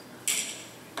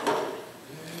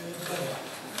 Yeah, buddy.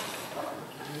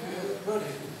 Yeah,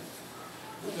 buddy.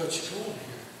 We got you going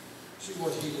here. See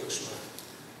what he looks like.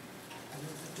 I'm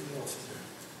going to put it off of there.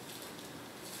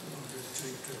 I'm going to get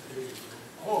taped up here.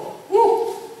 Oh,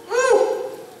 woo!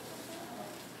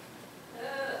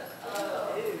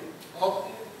 Oh,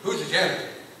 who's the janitor?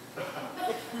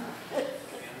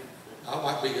 I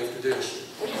might be after this.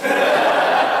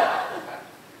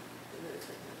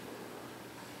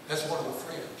 That's one of my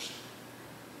friends.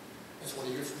 That's one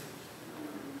of your friends.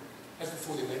 That's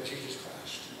before they met Jesus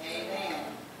Christ. Amen.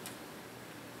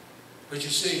 But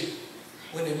you see,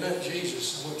 when they met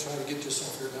Jesus, I'm going to try to get this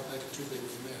off here, not make it too big of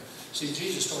a mess. See,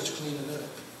 Jesus starts cleaning up.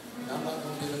 And I'm not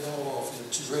going to get it all off.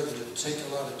 It's rather to take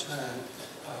a lot of time.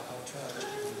 I'll try to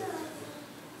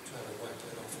wipe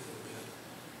that off a little bit.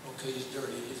 Okay, he's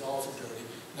dirty. He's awful dirty.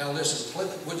 Now listen,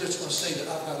 we're just going to say that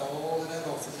I've got all of that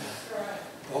off of there.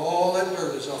 All that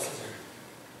dirt is off of there.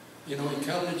 You know, he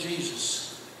come to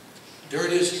Jesus,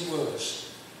 dirty as he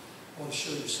was. I want to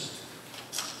show you something.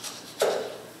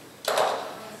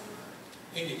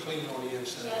 Ain't he clean on the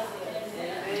inside?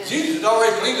 Jesus had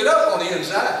already cleaned it up on the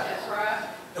inside. That's right.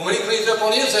 And when he cleans up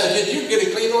on the inside, you can get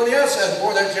it clean on the outside.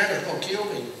 Boy, that janitor's going to kill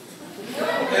me.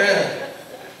 Yeah.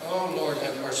 Oh, Lord,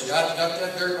 have mercy. I got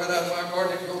that dirt right out of my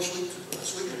garden. It goes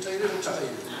sweet potato and potato.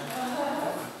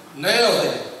 Now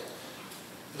then,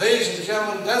 ladies and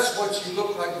gentlemen, that's what you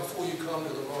look like before you come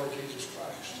to the Lord Jesus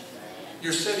Christ.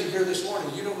 You're sitting here this morning.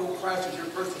 You don't know Christ as your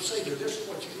personal Savior. This is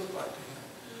what you look like to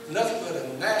Him. Nothing but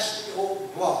a nasty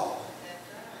old blob.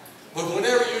 But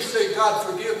whenever you say, God,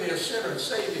 forgive me, a sinner, and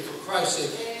save me for Christ's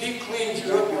sake, He cleans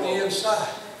you up on the inside.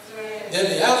 Then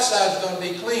the outside is going to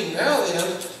be clean. Now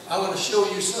then, I want to show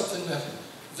you something that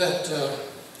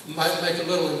might make a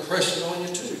little impression on you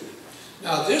too.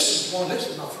 Now this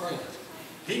is my friend.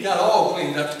 He got all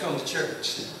cleaned up to come to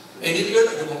church. Ain't he good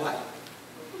looking? Like?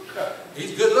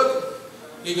 He's good looking.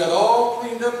 He got all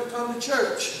cleaned up to come to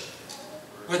church.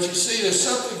 But you see, there's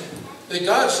something that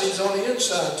God sees on the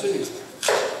inside too.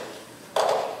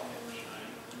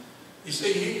 You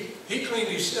see, he cleaned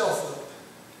himself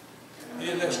up. He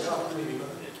didn't ask God to clean him up.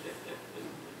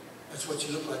 That's what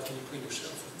you look like when you clean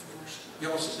yourself up, folks.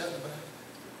 Y'all see that in the back?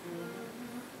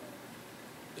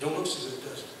 It don't look as if it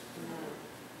does.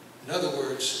 In other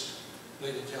words,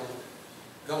 ladies and gentlemen,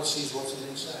 God sees what's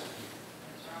inside of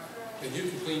you. And you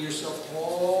can clean yourself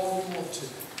all you want to.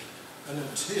 And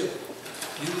until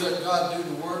you let God do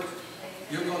the work,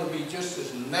 you're going to be just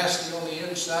as nasty on the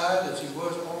inside as He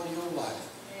was all your life.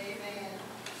 Amen.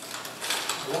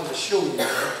 I want to show you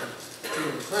that, to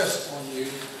impress on you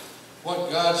what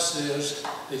God says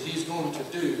that He's going to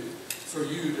do for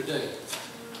you today.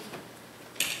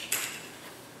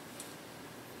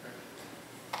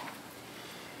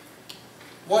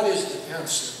 What is the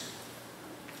answer?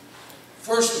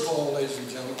 First of all, ladies and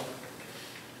gentlemen,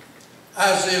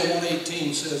 Isaiah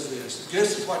 1:18 says this.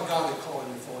 This is what God is calling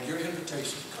you for, your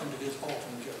invitation to come to His altar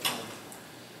and judge home.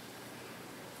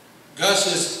 God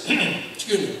says,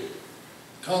 excuse me,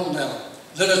 come now.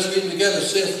 Let us read together,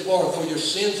 saith the Lord, though your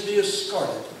sins be as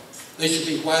scarlet, they shall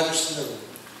be white as snow.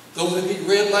 Though they be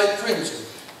red like crimson,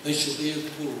 they shall be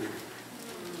as wool.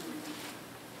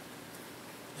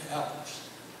 The apples,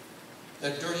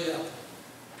 that dirty apple,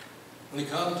 when he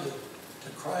come to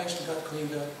Christ and got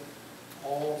cleaned up,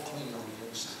 all clean on the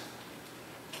inside.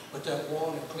 But that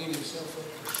one that cleaned himself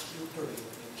up was still dirty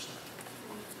on the inside.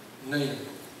 Now,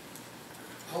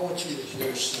 I want you to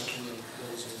hear something in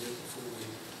closing before we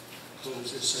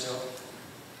close this out.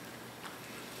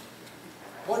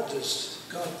 What does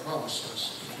God promise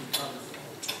us if we come to the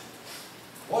altar?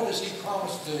 What does He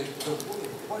promise the world?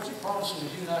 What does He promise in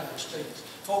the United States?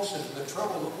 Folks, the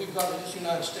trouble that we've got in this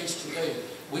United States today,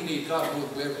 we need God more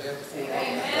than we ever had before.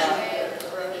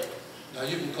 Amen. Now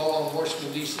you can call on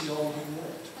Washington, D.C. all you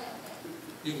want.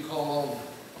 You can call on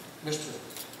Mr.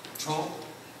 Trump,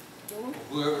 or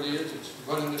whoever it is that's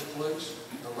running this place,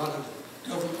 or running the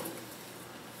government.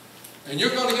 And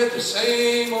you're going to get the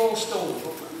same old story.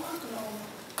 But we're working on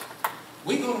it.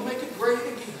 We're going to make it great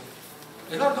again.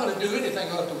 They're not going to do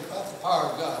anything without the power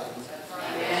of God.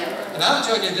 And I'm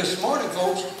telling you this morning,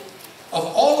 folks, of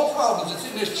all the problems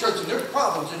that's in this church, and there's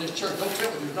problems in this church, don't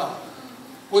tell me there's not.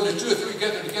 When there's two or three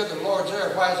gathered together, the Lord's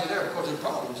there. Why is He there? Because there's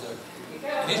problems there.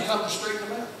 And He's come to straighten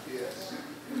them out. Yes.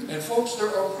 And folks, there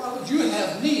are problems. You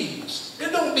have needs.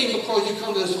 It don't mean because you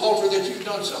come to this altar that you've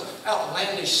done some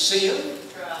outlandish sin.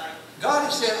 God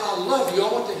has said, I love you.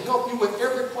 I want to help you with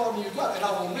every problem you've got. And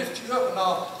I will lift you up and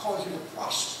I'll cause you to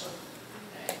prosper.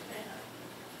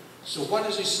 So what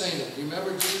is He saying?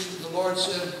 Remember Jesus, the Lord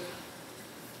said,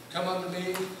 come unto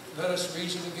me, let us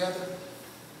reason together.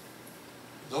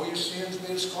 Though your sins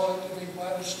be as scarlet, they be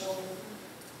white as snow.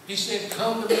 He said,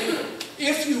 come to me.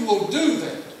 If you will do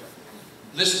that,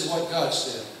 listen to what God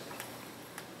said.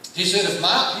 He said, if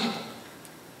my people,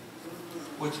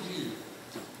 which are you,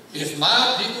 if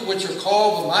my people which are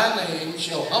called by my name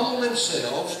shall humble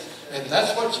themselves, and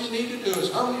that's what you need to do,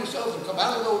 is humble yourselves and come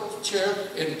out of the chair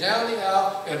and down the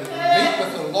aisle and meet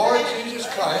with the Lord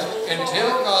Jesus Christ and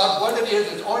tell God what it is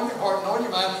that's on your heart and on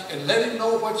your mind and let Him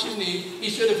know what you need. He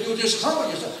said, if you'll just humble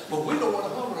yourself. But we don't want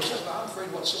to humble ourselves. I'm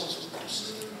afraid what so-and-so's going to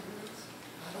say.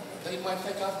 I don't know. They might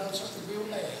think I've done something real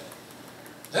bad.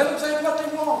 Let them think what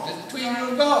they want. It's between you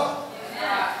and God.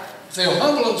 If they'll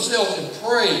humble themselves and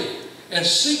pray and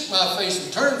seek my face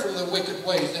and turn from their wicked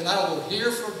ways, then I will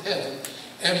hear from heaven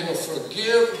and will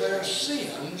forgive their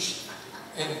sins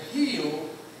and heal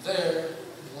their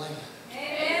land.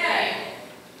 Amen.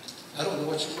 I don't know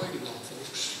what you're waiting on,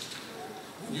 folks.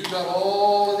 When you've got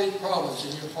all of these problems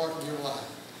in your heart and your life,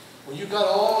 when you've got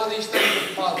all of these things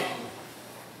that bother you,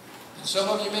 and some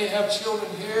of you may have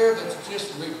children here that are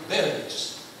just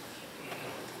rebellious,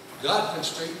 God can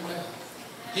straighten them out.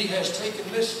 He has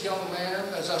taken this young man,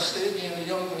 as I said again, a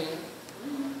young man,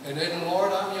 and then,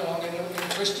 Lord, I'm young, and in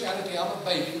Christianity, I'm a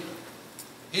baby.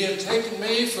 He had taken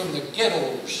me from the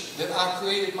ghettos that I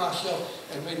created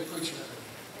myself and made a preacher of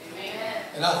it. Amen.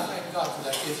 And I thank God for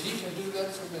that. If He can do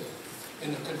that for me,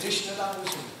 in the condition that I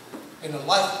was in the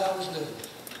life that I was living,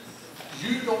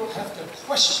 you don't have to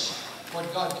question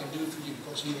what God can do for you,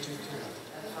 because He'll take care of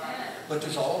it. Amen. But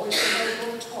there's always somebody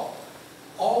going to talk.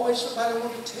 Always somebody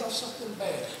wants to tell something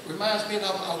bad. Reminds me, and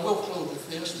I will close with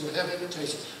this, and we'll have an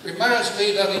invitation. Reminds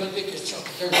me that I need to take this chunk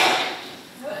of dirt.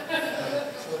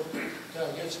 So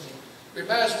God gets me.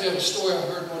 Reminds me of a story I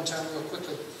heard one time real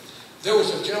quickly. There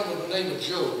was a gentleman by the name of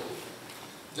Joe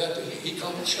that he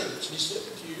come to church. He sat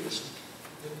with you,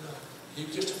 and he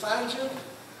was just a fine gentleman.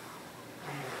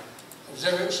 I was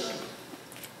there every Sunday.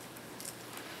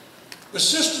 But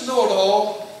Sister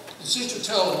Know-It-All and Sister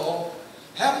Tell-It-All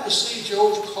happened to see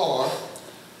Joe's car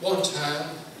one time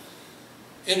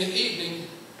in the evening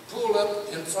pulled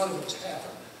up in front of a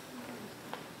tavern.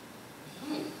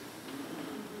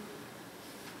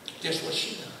 Guess what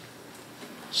she done?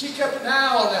 She kept an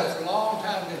eye on that for a long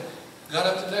time and got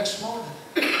up the next morning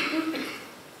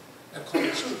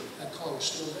That car was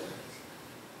still there.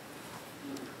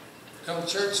 Come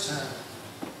church time,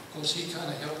 because he kind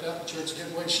of helped out the church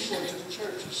again. When she went to the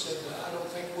church, he said, I don't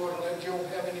think we're going to let Joe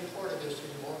have any part of this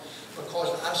anymore,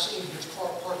 because I seen his car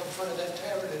parked in front of that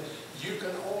tavern, and you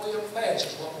can only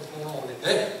imagine what was going on in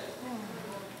there.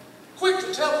 Quick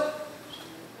to tell him.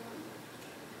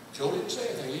 Joe didn't say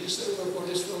anything. He just said, look where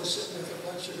this fellow sitting there, the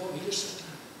lights are going. He just sat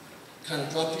there, kind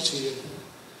of dropped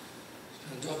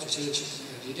his head.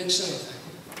 He didn't say anything.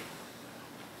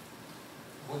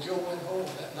 When Joe went home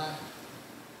that night,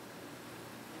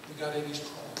 he got in his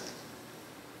car,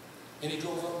 and he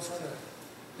drove up in front of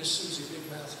Miss Susie Big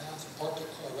Mouth's house and parked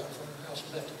that car right in front of her house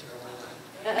and left it there all night.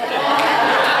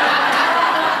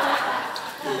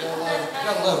 You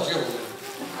gotta love Joe.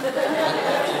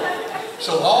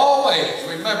 So always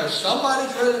remember,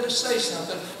 somebody's ready to say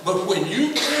something, but when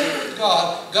you pray to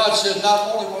God, God said,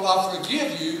 not only will I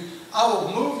forgive you, I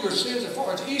will move your sins as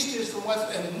far as the east is from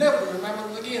west and never remember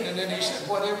them again. And then he said,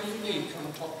 whatever you need, come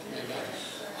and talk to me about it.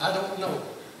 I don't know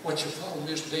what your problem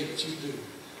is today, but you do.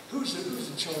 Who's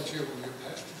in charge here when your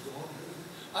pastor's gone?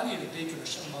 I need a deacon or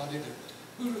somebody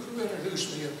who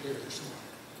introduced me up here this morning.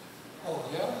 Oh,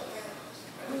 yeah?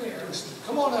 Who introduced me?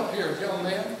 Come on up here, young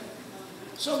man.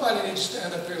 Somebody needs to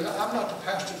stand up here. I'm not the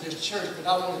pastor of this church, but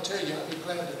I want to tell you, I'd be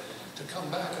glad to come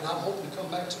back, and I'm hoping to come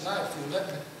back tonight if you'll let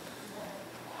me.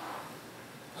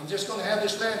 I'm just going to have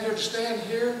this man here to stand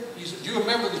here. You're a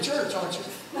member of the church, aren't you?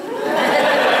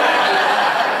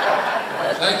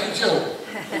 Thank you, Joe.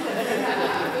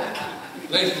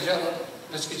 Ladies and gentlemen,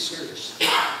 let's get serious.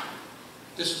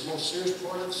 This is the most serious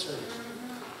part of the service.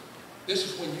 This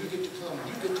is when you get to come.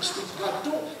 You get to speak to God.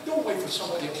 Don't wait for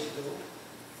somebody else to go.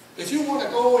 If you want to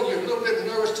go and you're a little bit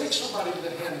nervous, take somebody to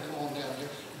the hand and come on down here.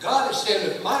 God has said,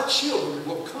 if my children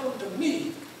will come to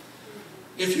me,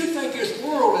 if you think this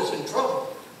world is in trouble,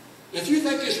 if you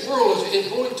think this world is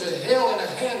going to hell in a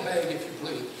handbag, if you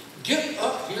please, get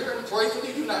up here and pray for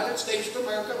the United States of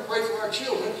America, and pray for our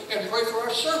children, and pray for our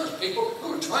service people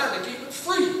who are trying to keep it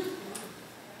free.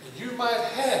 And you might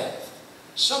have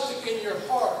something in your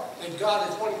heart that God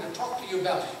is wanting to talk to you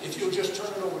about. If you'll just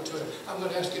turn it over to Him, I'm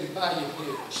going to ask you to bow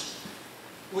your heads.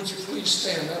 Would you please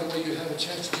stand? That way you have a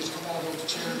chance to just come out of those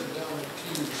chairs and down in the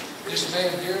pews. This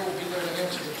man here will be there to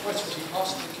answer the questions he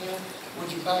possibly can. Would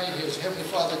you bow your heads? Heavenly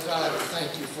Father God, I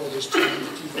thank you for this time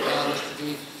that you've allowed us to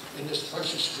be in this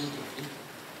precious group of people.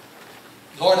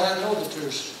 Lord, I know that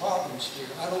there's problems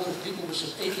here. I know there's people with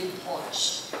some aching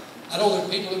hearts. I know there are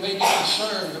people that may be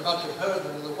concerned about their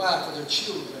husband or their wife or their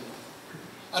children.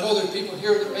 I know there are people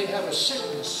here that may have a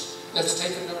sickness that's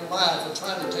taken their life or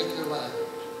trying to take their life.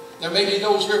 There may be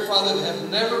those here, Father, that have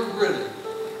never really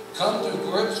come to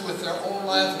grips with their own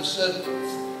life and said,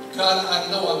 God, I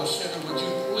know I'm a sinner. Would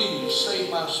you please save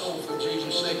my soul for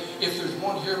Jesus' sake? If there's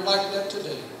one here like that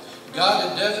today,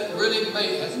 God that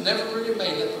has never really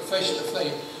made that profession of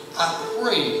faith, I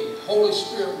pray Holy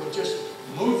Spirit would just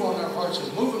move on their hearts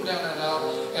and move them down that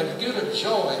aisle and give a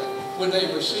joy when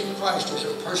they receive Christ as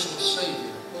their personal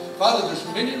Savior. Father, there's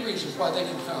many reasons why they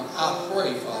can come. I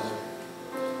pray, Father,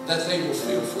 that they will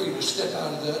feel free to step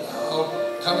out of that aisle,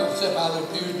 step out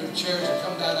of their pews and chairs and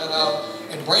come down that aisle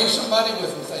and bring somebody with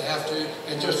them if they have to,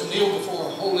 and just kneel before a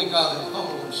holy God and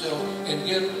humble themselves and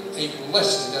give a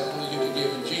blessing that only you can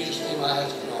give. In Jesus' name I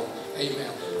ask it all.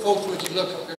 Amen. Folks, would you look up here?